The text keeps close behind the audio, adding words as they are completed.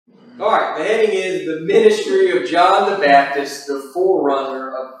Alright, the heading is the ministry of John the Baptist, the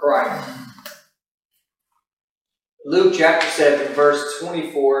forerunner of Christ. Luke chapter 7, verse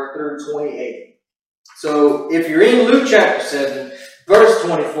 24 through 28. So, if you're in Luke chapter 7, verse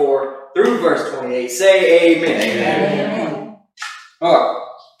 24 through verse 28, say amen. Amen. Alright.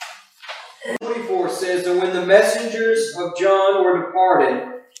 24 says, "And when the messengers of John were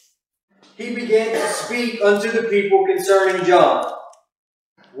departed, he began to speak unto the people concerning John.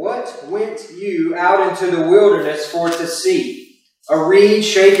 What went you out into the wilderness for to see? A reed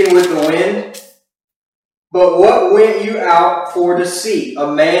shaken with the wind? But what went you out for to see? A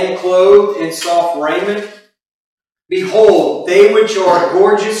man clothed in soft raiment? Behold, they which are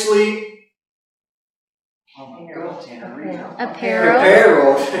gorgeously apparelled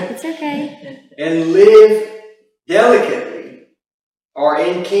It's okay. and live delicately are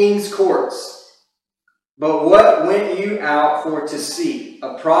in king's courts. But what went you out for to see?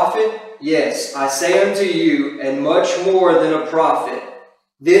 A prophet? Yes, I say unto you, and much more than a prophet.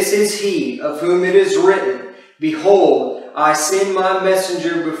 This is he of whom it is written, Behold, I send my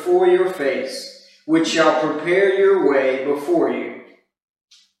messenger before your face, which shall prepare your way before you.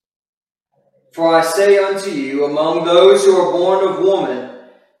 For I say unto you, among those who are born of woman,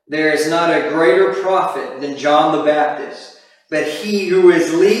 there is not a greater prophet than John the Baptist. But he who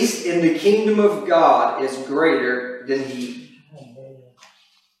is least in the kingdom of God is greater than he."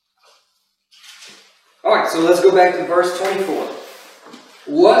 Alright, so let's go back to verse 24.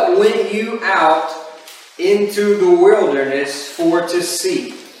 What went you out into the wilderness for to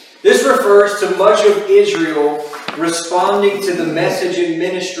see? This refers to much of Israel responding to the message and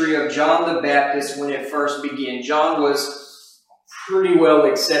ministry of John the Baptist when it first began. John was pretty well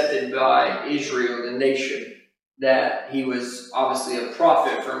accepted by Israel, the nation, that he was obviously a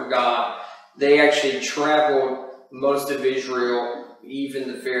prophet from God. They actually traveled most of Israel, even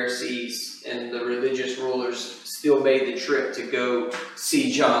the Pharisees and the religious rulers still made the trip to go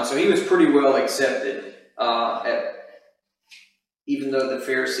see John. So he was pretty well accepted, even though the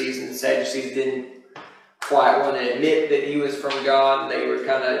Pharisees and the Sadducees didn't quite want to admit that he was from God. They were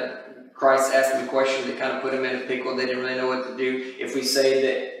Christ asked them a question that kind of put them in a pickle. They didn't really know what to do. If we say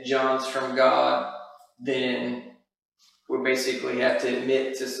that John's from God, then we basically have to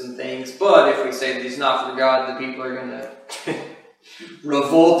admit to some things. But if we say that he's not from God, the people are going to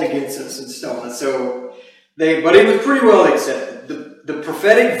revolt against us and stone us. But it was pretty well accepted. The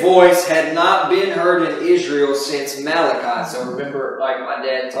prophetic voice had not been heard in Israel since Malachi. So remember, like my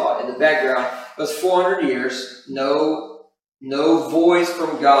dad taught in the background, it was 400 years, no voice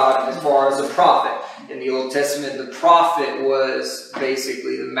from God as far as a prophet. In the Old Testament, the prophet was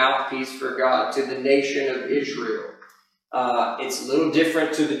basically the mouthpiece for God to the nation of Israel. It's a little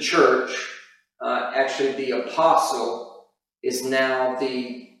different to the church. Actually, the apostle is now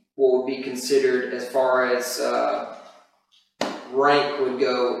what would be considered as far as rank would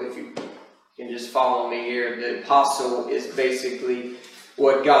go. If you can just follow me here, the apostle is basically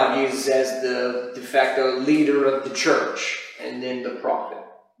what God uses as the de facto leader of the church, and then the prophet.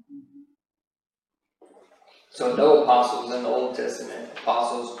 So no apostles in the Old Testament,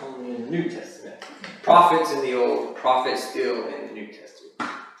 apostles only in the New Testament. Prophets in the Old, prophets still in the New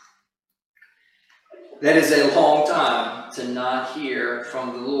Testament. That is a long time to not hear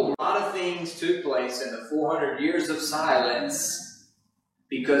from the Lord. A lot of things took place in the 400 years of silence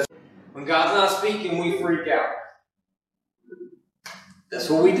because when God's not speaking, we freak out. That's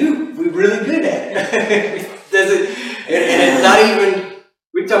what we do. We're really good at it. And it's not even,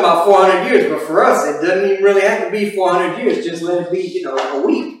 we're talking about 400 years, but for us, it doesn't even really have to be 400 years. Just let it be, a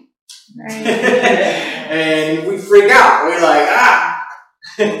week. Right. And we freak out. We're like,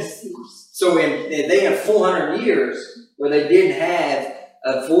 So they had 400 years where they didn't have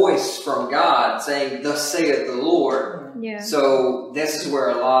a voice from God saying, "Thus saith the Lord." Yeah. So this is where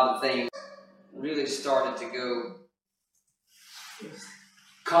a lot of things really started to go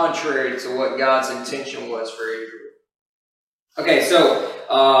contrary to what God's intention was for Israel. Okay, so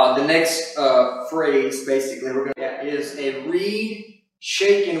the next phrase basically we're going to get is a reed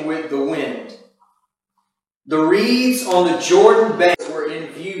shaken with the wind. The reeds on the Jordan banks were in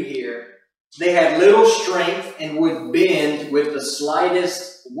view here. They had little strength and would bend with the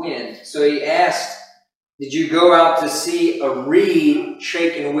slightest wind. So he asked, did you go out to see a reed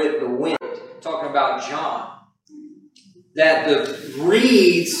shaken with the wind? Talking about John. That the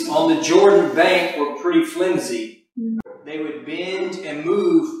reeds on the Jordan bank were pretty flimsy. They would bend and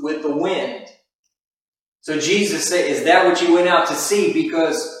move with the wind. So Jesus said, is that what you went out to see?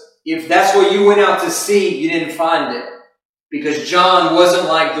 Because if that's what you went out to see, you didn't find it. Because John wasn't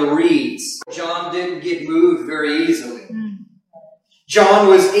like the reeds. John didn't get moved very easily. John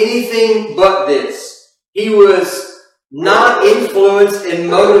was anything but this. He was not influenced and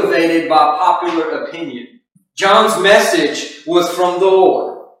motivated by popular opinion. John's message was from the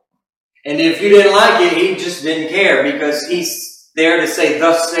Lord. And if you didn't like it, he just didn't care, because he's there to say,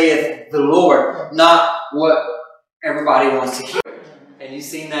 "Thus saith the Lord," not what everybody wants to hear. And you've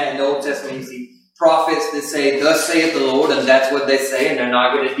seen that in the Old Testament. You see prophets that say, "Thus saith the Lord," and that's what they say, and they're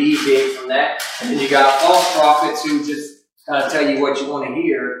not going to deviate from that. And then you got false prophets who just kind of tell you what you want to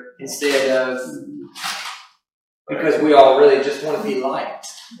hear instead of, because we all really just want to be liked.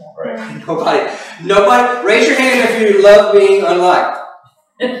 Right. Nobody, raise your hand if you love being unliked.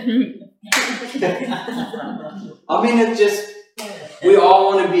 I mean, it's just, we all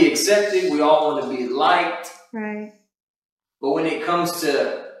want to be accepted. We all want to be liked. Right. But when it comes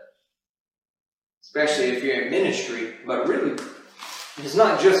to, especially if you're in ministry, but really, it's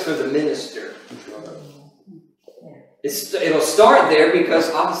not just for the minister. It'll start there, because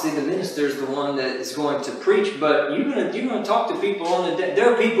obviously the minister is the one that is going to preach, but you're going to talk to people on the day.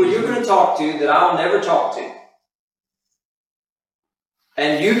 There are people you're going to talk to that I'll never talk to.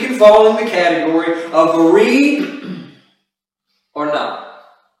 And you can fall in the category of read or not.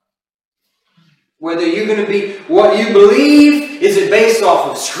 Whether you're going to be what you believe, is it based off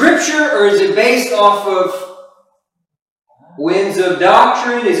of Scripture, or is it based off of winds of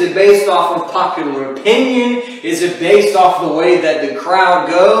doctrine? Is it based off of popular opinion? Is it based off the way that the crowd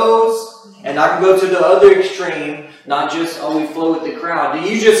goes? And I can go to the other extreme, not just, oh, we flow with the crowd. Do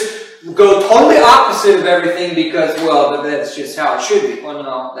you just go totally opposite of everything because, well, that's just how it should be? Well,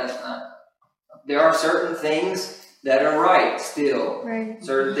 no, that's not. There are certain things that are right still. Right.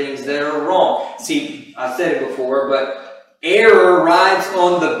 Certain things that are wrong. See, I said it before, but error rides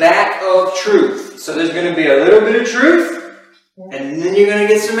on the back of truth. So there's going to be a little bit of truth, and then you're going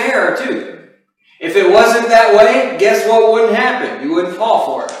to get some error too. If it wasn't that way, guess what wouldn't happen? You wouldn't fall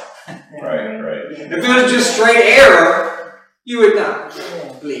for it. Right. If it was just straight error, you would not.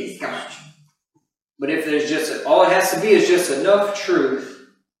 Please, come on. But if there's just, all it has to be is just enough truth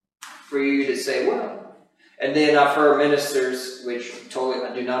for you to say, well. And then I've heard ministers, which totally,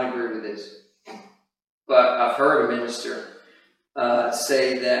 I do not agree with this, but I've heard a minister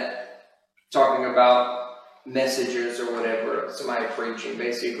say that, talking about messengers or whatever, somebody preaching,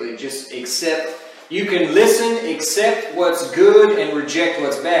 basically, just accept, you can listen, accept what's good, and reject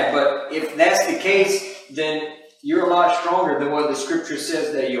what's bad. But if that's the case, then you're a lot stronger than what the Scripture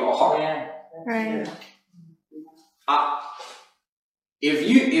says that you are. Yeah. Right.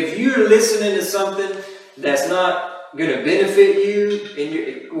 If you're listening to something that's not going to benefit you,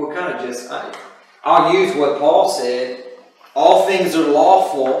 and we're kind of just, I'll use what Paul said, all things are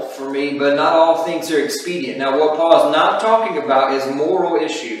lawful for me, but not all things are expedient. Now, what Paul's not talking about is moral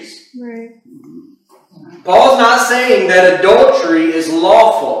issues. Right. Paul's not saying that adultery is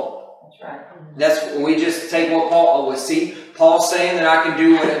lawful. That's right. We just take what Paul was. See, Paul's saying that I can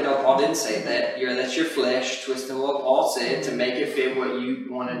do what. No, Paul didn't say that. That's your flesh twisting what Paul said to make it fit what you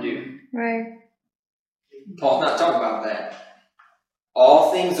want to do. Right. Paul's not talking about that.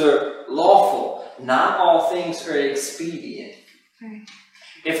 All things are lawful. Not all things are expedient. Right.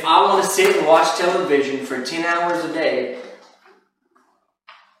 If I want to sit and watch television for 10 hours a day,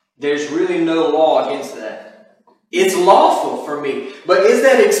 there's really no law against that. It's lawful for me. But is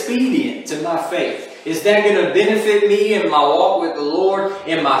that expedient to my faith? Is that going to benefit me in my walk with the Lord,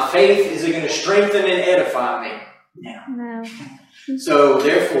 in my faith? Is it going to strengthen and edify me? No. So,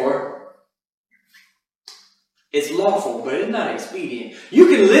 therefore, it's lawful, but it's not expedient. You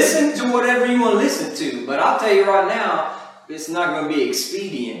can listen to whatever you want to listen to, but I'll tell you right now, it's not going to be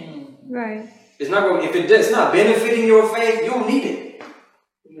expedient. Right. It's not going. If it's not benefiting your faith, you don't need it.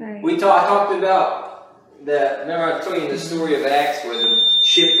 Right. I talked about that. Remember, I told you the story of Acts where the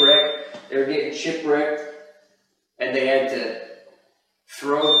shipwreck. They were getting shipwrecked, and they had to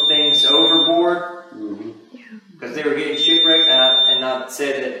throw things overboard because they were getting shipwrecked. And I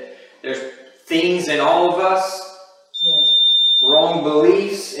said that there's things in all of us, wrong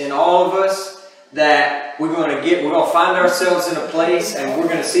beliefs in all of us, that we're going to find ourselves in a place, and we're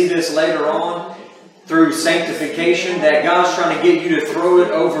going to see this later on through sanctification, that God's trying to get you to throw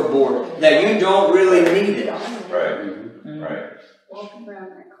it overboard, that you don't really need it. Right.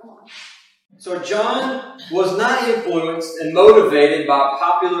 So John was not influenced and motivated by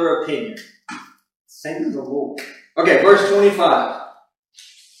popular opinion. Thank the Lord. Okay, verse 25.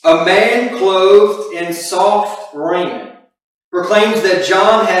 A man clothed in soft raiment proclaims that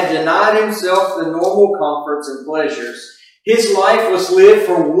John had denied himself the normal comforts and pleasures. His life was lived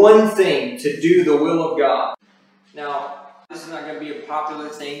for one thing, to do the will of God. Now, this is not going to be a popular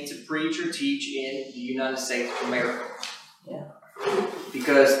thing to preach or teach in the United States of America.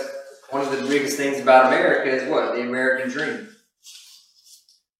 Because one of the biggest things about America is what? The American dream.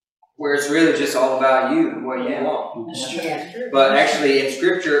 Where it's really just all about you and what you want. But actually in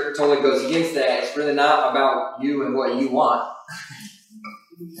Scripture it totally goes against that. It's really not about you and what you want.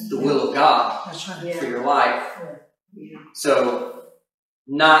 It's the will of God for your life. So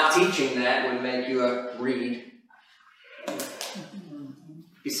not teaching that would make you a reed.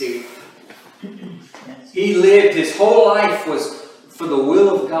 You see, he lived, his whole life was for the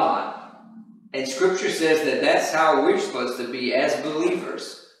will of God. And Scripture says that that's how we're supposed to be as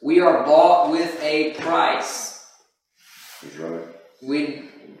believers. We are bought with a price. That's right.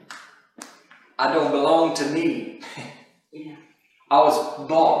 I don't belong to me. I was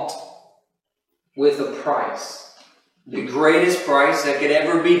bought with a price. The greatest price that could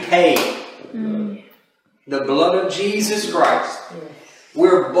ever be paid. The blood of Jesus Christ.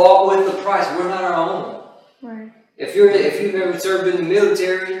 We're bought with the price. We're not our own. Right. If you've ever served in the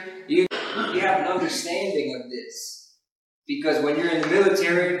military, you have an understanding of this. Because when you're in the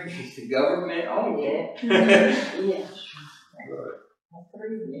military, the government owns you.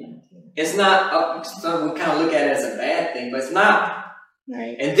 It's not, so we kind of look at it as a bad thing, but it's not.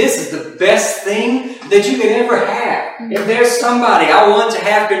 Right. And this is the best thing that you could ever have. If there's somebody I want to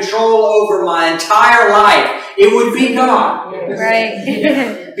have control over my entire life, it would be God.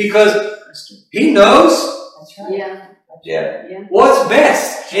 Right. Because He knows what's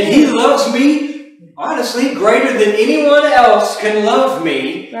best. And He loves me, honestly, greater than anyone else can love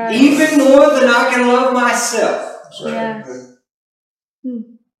me, Right. even more than I can love myself. Yeah.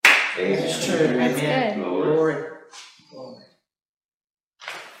 That's true. That's good. Lord.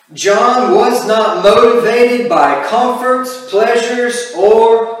 John was not motivated by comforts, pleasures,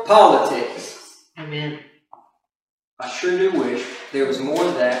 or politics. Amen. I sure do wish there was more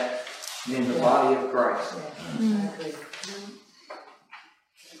of that in the body of Christ.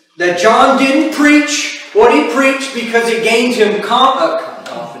 That John didn't preach what he preached because it gained him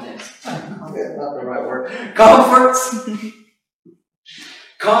confidence. That's not the right word.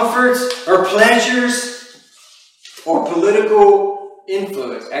 Comforts or pleasures or political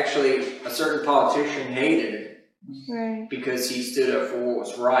influence. Actually, a certain politician hated it. Right. Because he stood up for what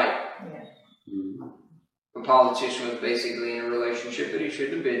was right. The politician was basically in a relationship that he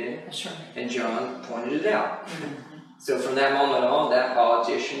shouldn't have been in. That's right. And John pointed it out. So from that moment on, that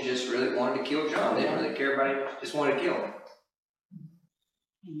politician just really wanted to kill John. They didn't really care about him, just wanted to kill him.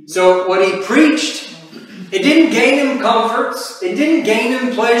 So what he preached, it didn't gain him comforts, it didn't gain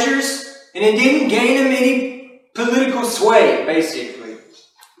him pleasures, and it didn't gain him any political sway, basically.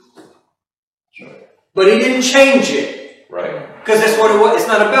 But he didn't change it. Right. Because that's what it was. It's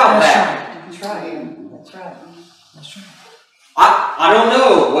not about that. That's right. That's right. That's right. I don't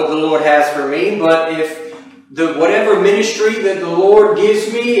know what the Lord has for me, but if whatever ministry that the Lord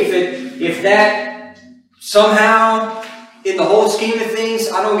gives me, if that somehow in the whole scheme of things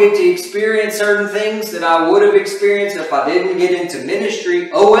I don't get to experience certain things that I would have experienced if I didn't get into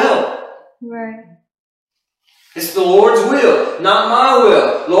ministry, oh well. Right. It's the Lord's will, not my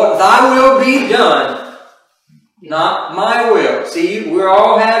will. Lord, thy will be done, not my will. See, we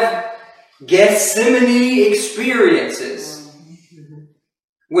all have Gethsemane experiences.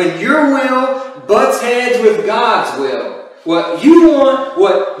 When your will butts heads with God's will. What you want,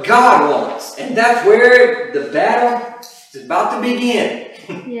 what God wants. And that's where the battle is about to begin.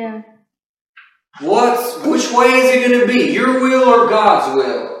 Yeah. Which way is it going to be? Your will or God's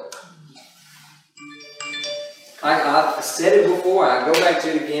will? I've said it before. I go back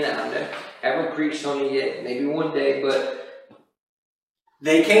to it again. I haven't preached on it yet. Maybe one day. But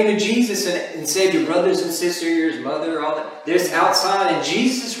they came to Jesus and said, your brothers and sisters, your mother, all that. There's outside. And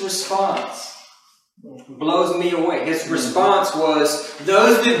Jesus' response blows me away. His response was,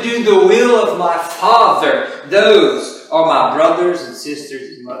 those that do the will of my Father, those are my brothers and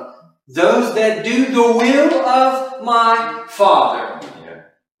sisters and mother. Those that do the will of my Father.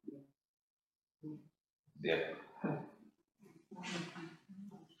 Yeah.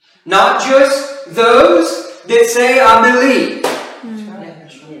 Not just those that say, I believe.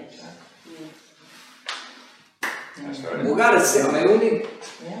 We gotta say, we need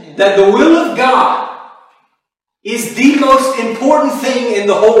that the will of God is the most important thing in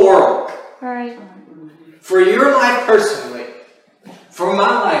the whole world. Right. For your life personally, for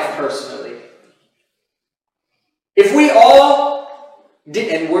my life personally. If we all did,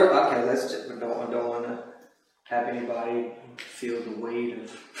 and we're okay. Let's just, I don't want to have anybody feel the weight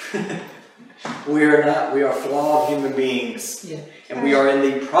of. We are flawed human beings. Yeah. And we are in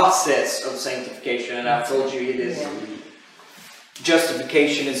the process of sanctification. And I've told you it is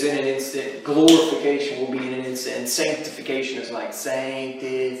justification is in an instant, glorification will be in an instant, and sanctification is like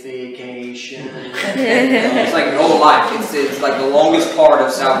sanctification. It's like your whole life. It's like the longest part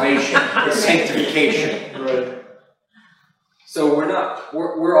of salvation is sanctification. Right. So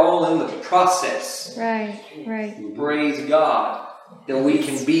we're all in the process. Right. Praise God that we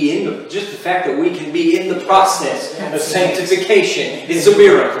can be just the fact that we can be in the process of sanctification is a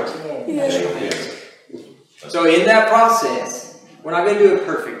miracle. So in that process, we're not going to do it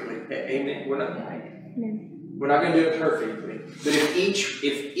perfectly. Amen. We're not going to do it perfectly. But if each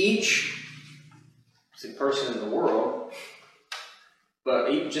person in the world, but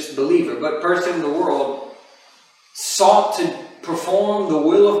just believer, but person in the world sought to perform the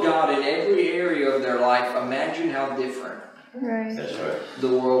will of God in every area of their life, imagine how different That's right. the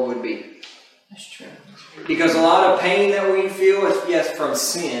world would be. That's true. Because a lot of pain that we feel is, yes, from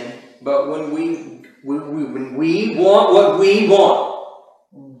sin, but when we want what we want.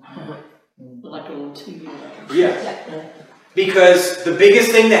 Like a little 2 year. Yeah. Because the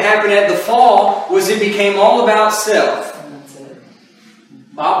biggest thing that happened at the fall was it became all about self. That's it.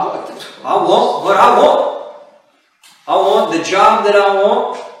 I want what I want. I want the job that I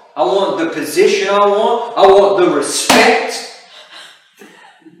want. I want the position I want the respect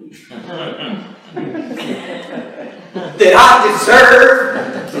that I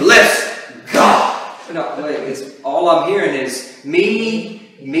deserve. Bless God. No, wait, it's all I'm hearing is me.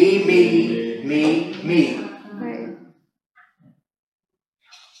 Right.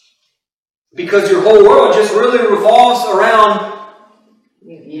 Because your whole world just really revolves around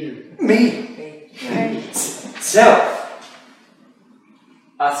me. Right. Self.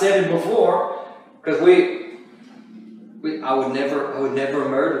 I said it before, because I would never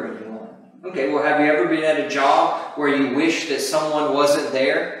murder anyone. Okay, well, have you ever been at a job where you wish that someone wasn't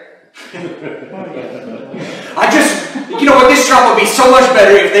there? You know what, this job would be so much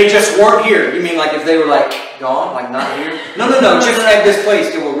better if they just weren't here. You mean like if they were like gone, like not here? No, just at this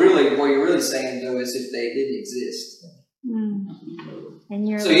place. What you're really saying though is if they didn't exist. And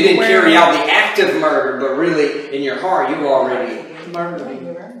you're So you didn't carry out the act of murder, but really in your heart you were already Murdering.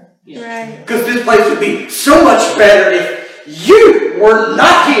 right. Because this place would be so much better if you were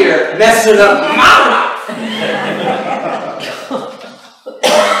not here messing up my life.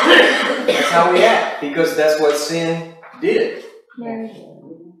 That's how we act, because that's what sin did. Right.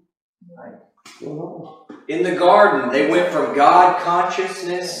 In the garden, they went from God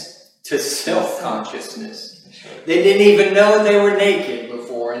consciousness to self-consciousness. They didn't even know they were naked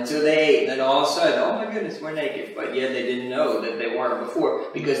before until they ate. Then all of a sudden, oh my goodness, we're naked. But yet they didn't know that they weren't before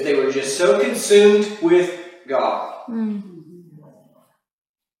because they were just so consumed with God.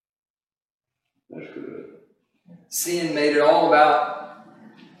 That's good. Sin made it all about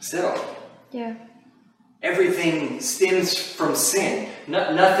self. Yeah. Everything stems from sin.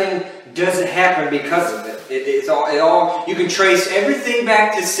 Nothing doesn't happen because of it. It's all. You can trace everything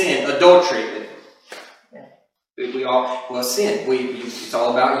back to sin, adultery. Sin. It's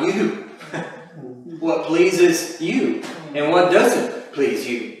all about you. What pleases you and what doesn't please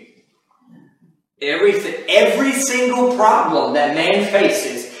you. Every single problem that man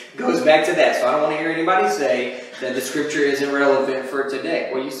faces goes back to that. So I don't want to hear anybody say that the scripture isn't relevant for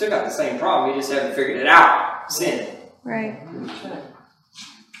today. Well, you still got the same problem. You just haven't figured it out. Sin. Right.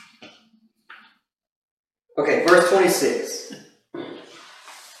 Okay, verse 26.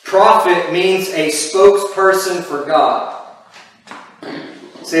 Prophet means a spokesperson for God.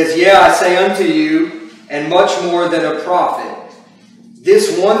 It says, yeah, I say unto you, and much more than a prophet.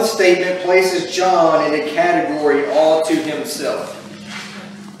 This one statement places John in a category all to himself.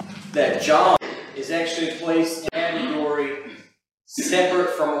 That John is actually placed in a category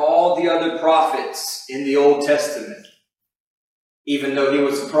separate from all the other prophets in the Old Testament, even though he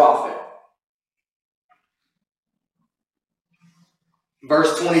was a prophet.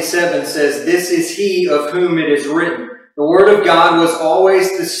 Verse 27 says, this is he of whom it is written. The word of God was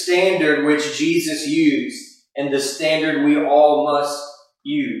always the standard which Jesus used, and the standard we all must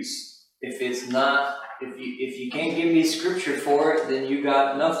use. If you can't give me scripture for it, then you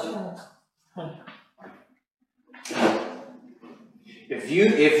got nothing. If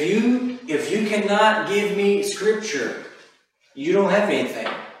you cannot give me scripture, you don't have anything.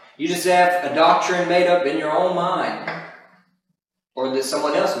 You just have a doctrine made up in your own mind. Or that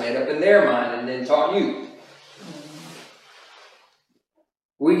someone else made up in their mind and then taught you.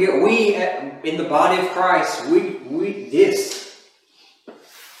 We in the body of Christ,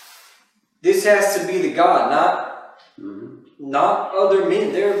 this has to be the God, not other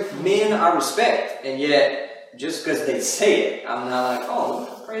men. They're men I respect, and yet just because they say it, I'm not like,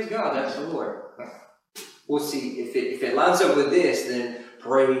 oh, praise God, that's the Lord. we'll see. If it lines up with this, then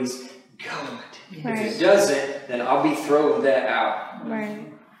praise God. Right. If it doesn't, then I'll be throwing that out.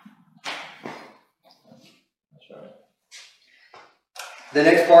 Right. That's right. The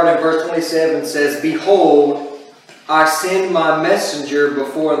next part in verse 27 says, Behold, I send my messenger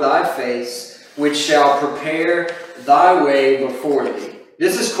before thy face, which shall prepare thy way before thee.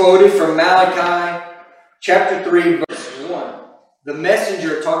 This is quoted from Malachi chapter 3, verse 1. The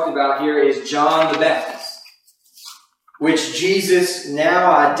messenger talked about here is John the Baptist, which Jesus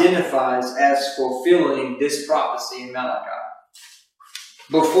now identifies as fulfilling this prophecy in Malachi.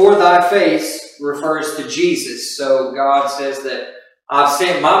 Before thy face refers to Jesus. So God says that I've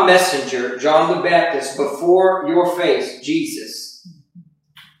sent my messenger, John the Baptist, before your face, Jesus.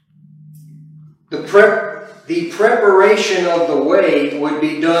 The preparation of the way would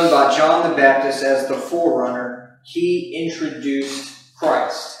be done by John the Baptist as the forerunner. He introduced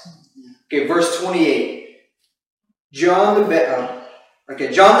Christ. Okay, verse 28. John the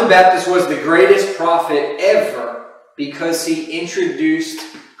Baptist was the greatest prophet ever because he introduced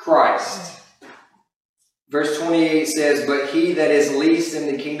Christ. Verse 28 says, But he that is least in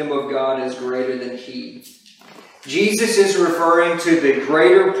the kingdom of God is greater than he. Jesus is referring to the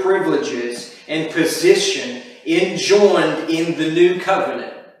greater privileges and position enjoined in the new covenant.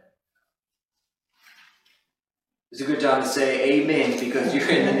 It's a good time to say amen because you're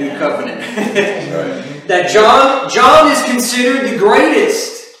in the new covenant. Right. That John is considered the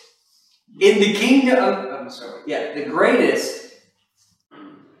greatest in the kingdom. The greatest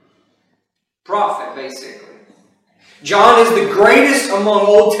prophet, basically. John is the greatest among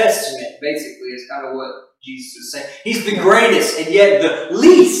Old Testament, basically, is kind of what Jesus is saying. He's the greatest, and yet the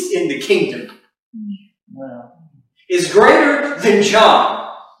least in the kingdom. Is greater than John.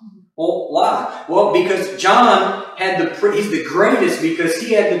 Well, why? Well, because John he's the greatest because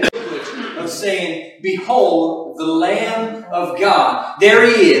he had the privilege of saying, Behold, the Lamb of God. There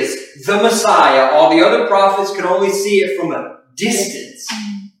he is, the Messiah. All the other prophets could only see it from a distance.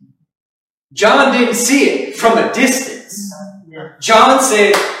 John didn't see it from a distance. John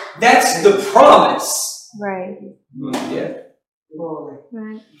said, that's the promise. Right. Yeah.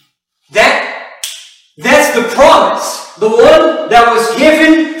 Right. That's the promise. The one that was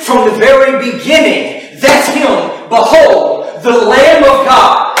given from the very beginning. That's him. Behold, the Lamb of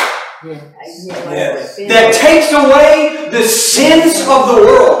God. Yes. That takes away the sins of the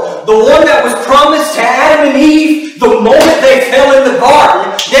world. The one that was promised to Adam and Eve the moment they fell in the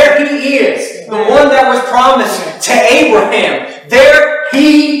garden. There he is. The one that was promised to Abraham. There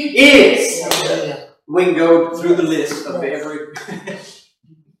he is. We can go through the list of every...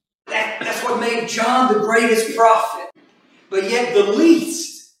 That's what made John the greatest prophet. But yet the least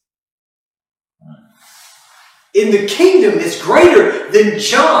in the kingdom is greater than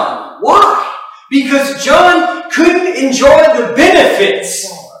John. Why? Because John couldn't enjoy the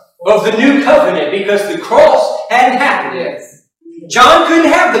benefits of the new covenant because the cross hadn't happened yet. John couldn't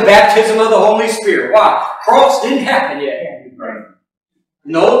have the baptism of the Holy Spirit. Why? Cross didn't happen yet.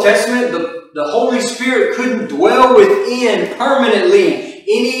 In the Old Testament, the Holy Spirit couldn't dwell within permanently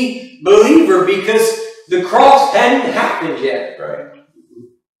any believer because the cross hadn't happened yet. Right.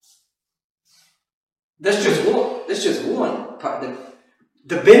 That's just one part.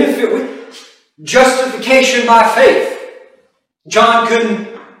 The benefit with justification by faith. John couldn't.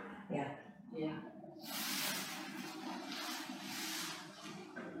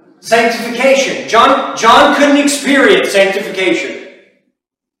 Sanctification. John couldn't experience sanctification.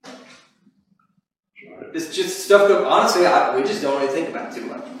 It's just stuff that, honestly, we just don't really think about too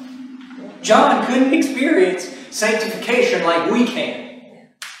much. John couldn't experience sanctification like we can.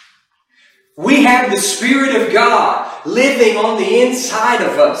 We have the Spirit of God living on the inside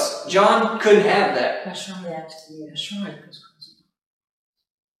of us. John couldn't have that. That's right. That's right.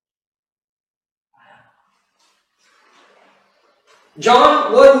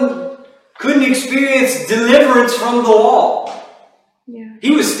 John couldn't experience deliverance from the law. Yeah.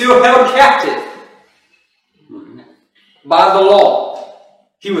 He was still held captive by the law.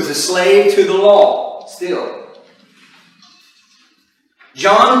 He was a slave to the law still.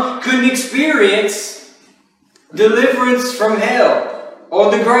 John couldn't experience deliverance from hell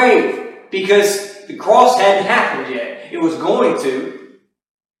or the grave because the cross hadn't happened yet. It was going to.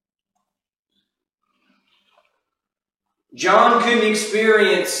 John couldn't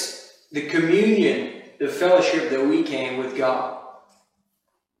experience the communion, the fellowship that we can with God.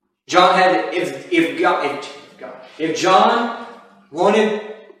 John had, if John wanted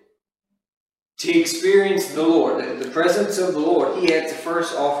to experience the Lord, the presence of the Lord, he had to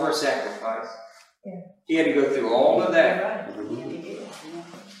first offer a sacrifice. He had to go through all of that.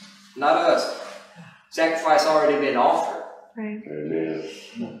 Not us. Sacrifice already been offered. Right. Amen.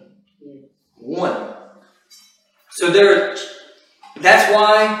 One. So that's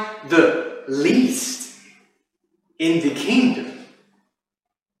why the least in the kingdom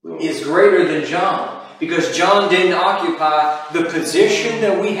is greater than John. Because John didn't occupy the position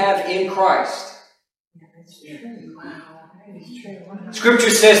that we have in Christ.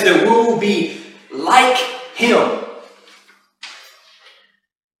 Scripture says that we will be like Him.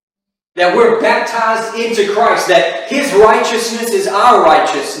 That we're baptized into Christ. That His righteousness is our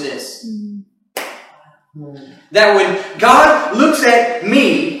righteousness. That when God looks at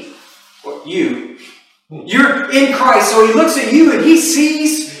me, or you, you're in Christ. So He looks at you and He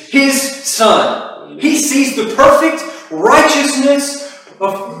sees His Son. He sees the perfect righteousness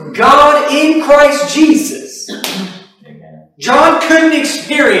of God in Christ Jesus. John couldn't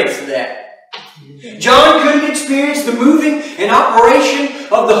experience that. John couldn't experience the moving and operation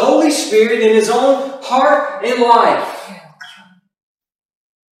of the Holy Spirit in his own heart and life.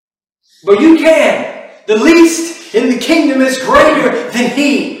 But you can. The least in the kingdom is greater than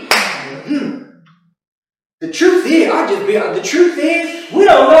he. The truth is, we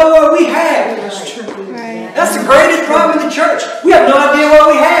don't know what we have. Right. That's the greatest problem in the church. We have no idea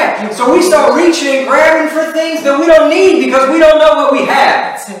what we have. So we start reaching and grabbing for things that we don't need because we don't know what we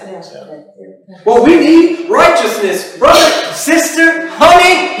have. What we need, righteousness. Brother, sister,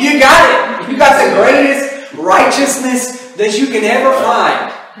 honey, you got it. You got the greatest righteousness that you can ever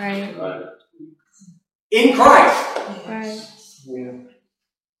find. Right. In Christ. Right.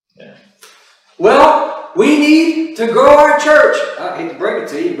 Well, we need to grow our church. I hate to break it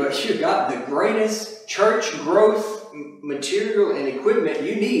to you, but you got the greatest church growth material and equipment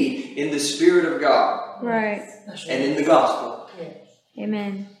you need in the Spirit of God. Right. And in the gospel.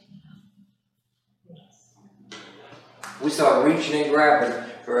 Amen. We start reaching and grabbing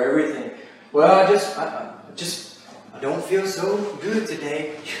for everything. Well, I don't feel so good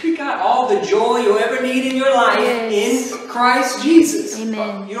today. You got all the joy you'll ever need in your life in Christ Jesus.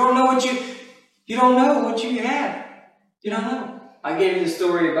 Amen. You don't know what you have. You don't know. I gave you the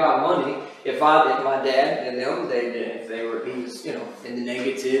story about money. If my dad and them, he was, in the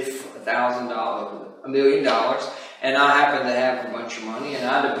negative $1,000, $1 million, and I happen to have a bunch of money, and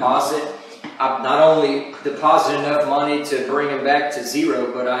I not only deposit enough money to bring him back to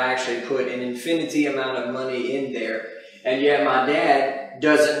zero, but I actually put an infinity amount of money in there. And yet my dad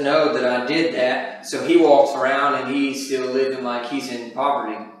doesn't know that I did that, so he walks around and he's still living like he's in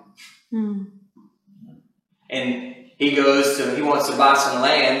poverty. And he wants to buy some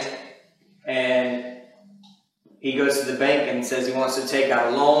land, and he goes to the bank and says he wants to take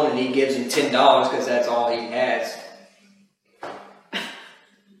out a loan, and he gives him $10 because that's all he has.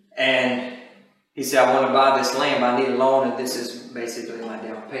 And he said, I want to buy this land, but I need a loan, and this is basically my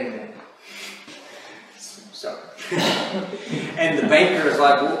down payment. So, and the banker is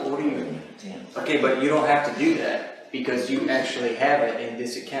like, what do you... Okay, but you don't have to do that because you actually have it in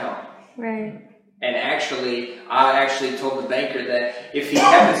this account. Right. And I actually told the banker that if he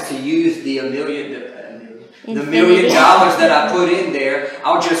happens to use the $1 million that I put in there,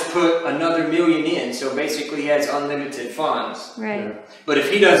 I'll just put another $1 million in. So basically he has unlimited funds. Right. But if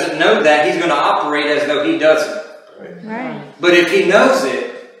he doesn't know that, he's going to operate as though he doesn't. Right. But if he knows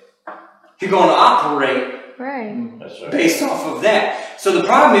it, he's going to operate based off of that. So the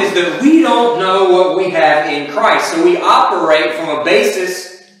problem is that we don't know what we have in Christ. So we operate from a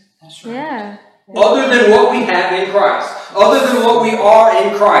basis other than what we have in Christ. Other than what we are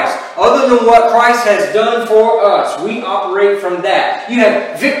in Christ. Other than what Christ has done for us. We operate from that. You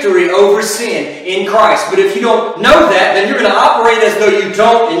have victory over sin in Christ. But if you don't know that, then you're going to operate as though you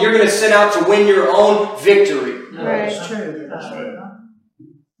don't, and you're going to set out to win your own victory. Right. That's true. That's right.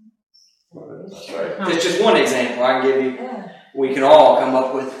 That's right. That's just one example I can give you. We can all come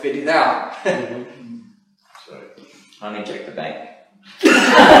up with 50,000. That's right. Honey, check the bank. No.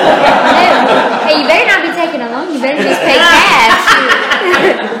 Hey, you better not be taking a loan. You better just pay cash.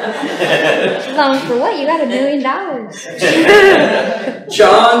 Loan for what? You got $1 million.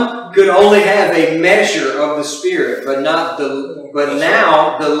 John could only have a measure of the Spirit, but now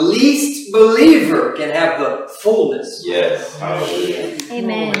the least believer can have the fullness. Yes. Hallelujah.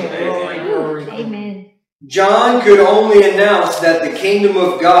 Amen. Amen. John could only announce that the kingdom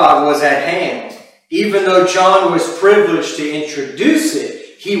of God was at hand. Even though John was privileged to introduce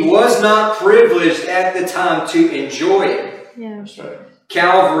it, he was not privileged at the time to enjoy it. Yeah. That's right.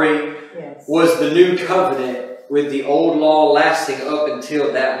 Calvary was the new covenant, with the old law lasting up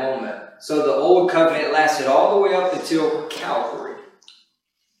until that moment. So the old covenant lasted all the way up until Calvary.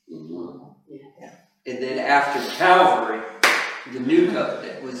 And then after Calvary, the new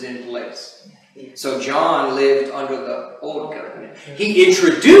covenant was in place. So John lived under the old covenant. He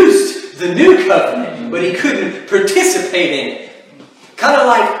introduced the new covenant, but he couldn't participate in it. Kind of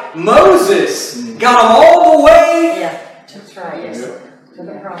like Moses got them all the way That's right. Yes. To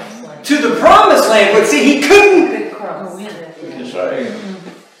the promised land. to the promised land, but see, he couldn't. Good cross. Yes, I am.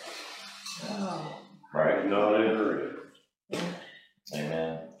 Right, not in a hurry.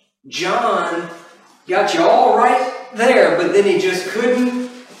 Amen. John got you all right there, but then he just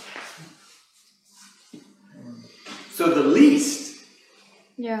couldn't. So the least.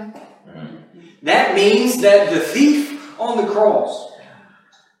 Yeah. That means that the thief on the cross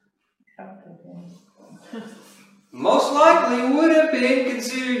most likely would have been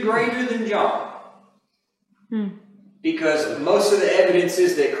considered greater than John. Because most of the evidence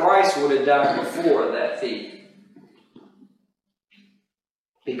is that Christ would have died before that thief.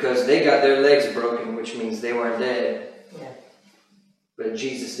 Because they got their legs broken, which means they weren't dead. Yeah. But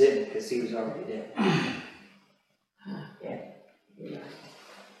Jesus didn't, because he was already dead.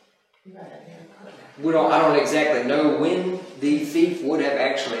 I don't exactly know when the thief would have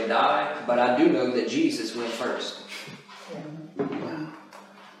actually died, but I do know that Jesus went first.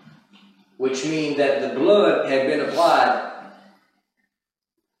 Which means that the blood had been applied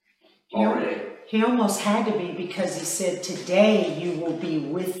already. He almost had to be, because he said, today you will be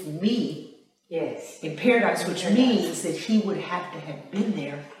with me in paradise, which means that he would have to have been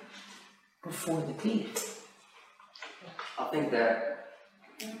there before the thief. I think that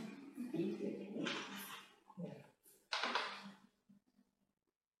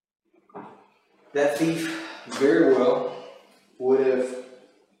that thief very well would have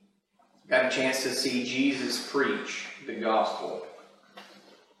got a chance to see Jesus preach the gospel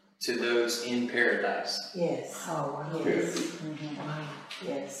to those in paradise. Yes. Oh, wow. Yes.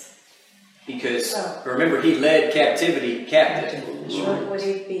 Yes. Because remember, he led captivity captive. Would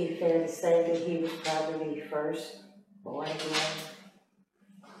it be fair to say that he was probably first born again?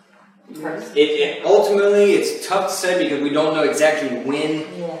 It ultimately, it's tough to say because we don't know exactly when.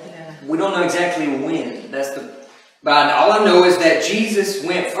 Yeah. We don't know exactly when. But all I know is that Jesus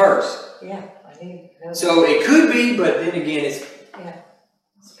went first. Yeah. I think So it could be, but then again,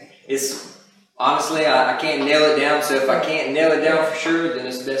 it's honestly, I can't nail it down. So if I can't nail it down for sure, then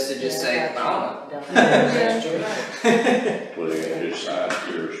it's best to just say, I don't know. Well, they had his side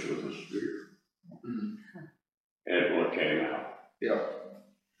pierced with a spear. And blood came out. Yeah.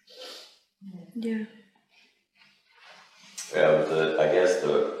 Yeah. Yeah, but I guess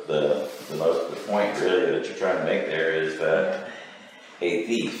the point really that you're trying to make there is that a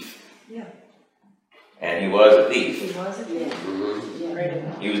thief. Yeah. And he was a thief. He wasn't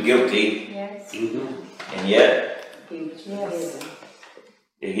there. He was guilty. Yes. And yet He was forgiven.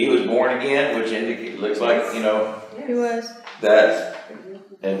 he was born again, which looks like, He was. that,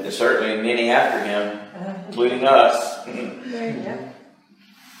 and certainly many after him, including us. Right.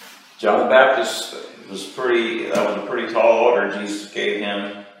 John the Baptist was a pretty tall order Jesus gave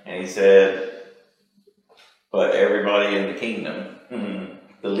him, and he said, but everybody in the kingdom,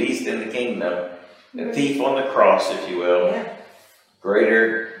 the least in the kingdom, the thief on the cross, if you will,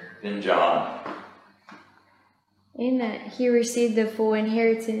 greater than John. In that he received the full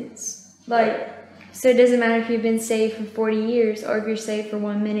inheritance. So it doesn't matter if you've been saved for 40 years or if you're saved for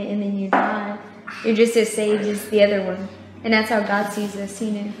 1 minute and then you die. You're just as saved as the other one. And that's how God sees us,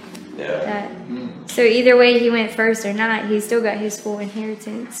 Yeah. So either way he went first or not, he still got his full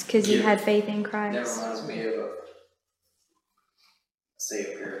inheritance because he had faith in Christ. That reminds me of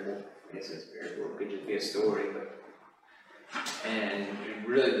a parable. I guess it's a parable. It could just be a story, and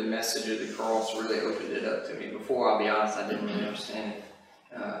really the message of the cross really opened it up to me. Before, I'll be honest, I didn't really understand it.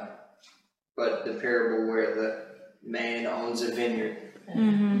 But the parable where the man owns a vineyard,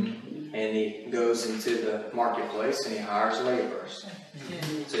 and he goes into the marketplace and he hires laborers.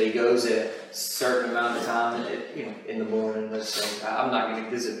 So he goes at a certain amount of time, in the morning. Let's say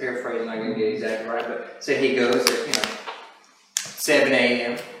this is a paraphrase. I'm not going to get exactly right, but say he goes at 7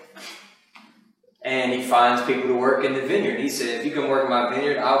 a.m. and he finds people to work in the vineyard. He said, "If you come work in my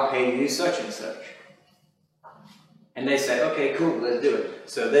vineyard, I'll pay you such and such." And they say, "Okay, cool, let's do it."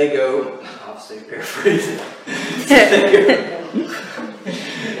 So they go, obviously paraphrasing.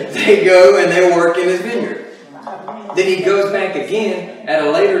 They go and they work in his vineyard. Then he goes back again at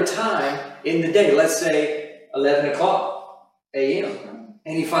a later time in the day, let's say 11 o'clock a.m.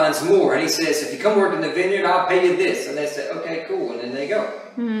 And he finds more. And he says, "If you come work in the vineyard, I'll pay you this." And they say, "Okay, cool." And then they go.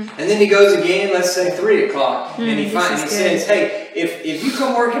 And then he goes again, let's say 3 o'clock. And he says, "Hey, if you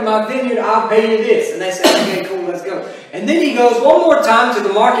come work in my vineyard, I'll pay you this. And they say, okay, cool, let's go. And then he goes one more time to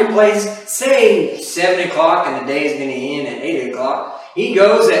the marketplace, say 7 o'clock, and the day is going to end at 8 o'clock. He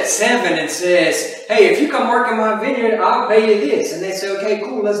goes at 7 and says, hey, if you come work in my vineyard, I'll pay you this. And they say, okay,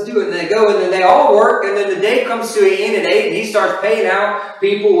 cool, let's do it. And they go, and then they all work, and then the day comes to an end at 8, and he starts paying out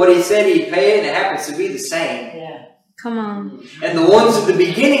people what he said he'd pay, and it happens to be the same. Yeah. Come on. And the ones at the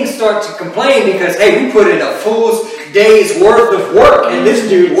beginning start to complain because, hey, we put in a full day's worth of work, and this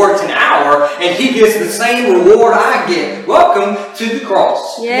dude worked an hour, and he gets the same reward I get. Welcome to the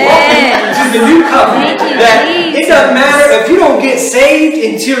cross. Yes. Welcome to the new covenant. Thank you, That Jesus. it doesn't matter if you don't get saved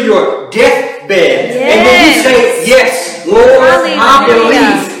until your deathbed. Yes. And then you say, yes, Lord, I Hallelujah.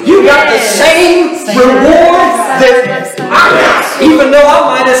 believe. You got the Yes. same reward that I got. Even though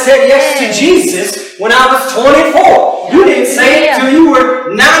I might have said yes to Jesus when I was 24. You didn't say it till you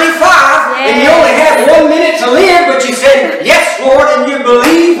were 95 and you only had 1 minute to live, but you said, yes, Lord, and you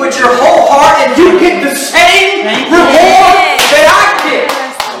believe with your whole heart, and you get the same reward that I get.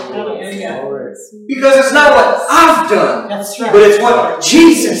 Because it's not what I've done, That's right. but it's what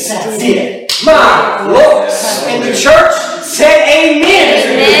Jesus did. My Lord. And the church said amen.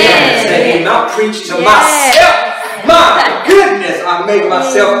 Amen. I'll preach to myself. My goodness, I make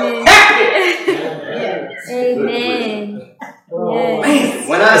myself happy. Amen. Yes. Man,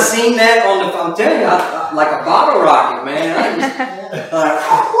 when I seen that on the, I'm telling you, like a bottle rocket, man. I just, like,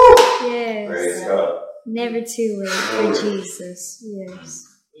 whew. Yes. Praise God. Never too late for Jesus. Yes.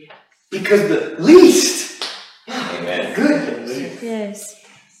 Because the least, Amen. goodness. Yes.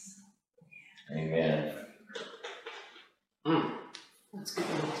 Amen.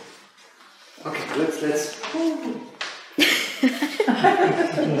 Okay, let's.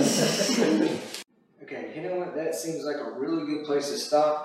 Okay, you know what? That seems like a really good place to stop.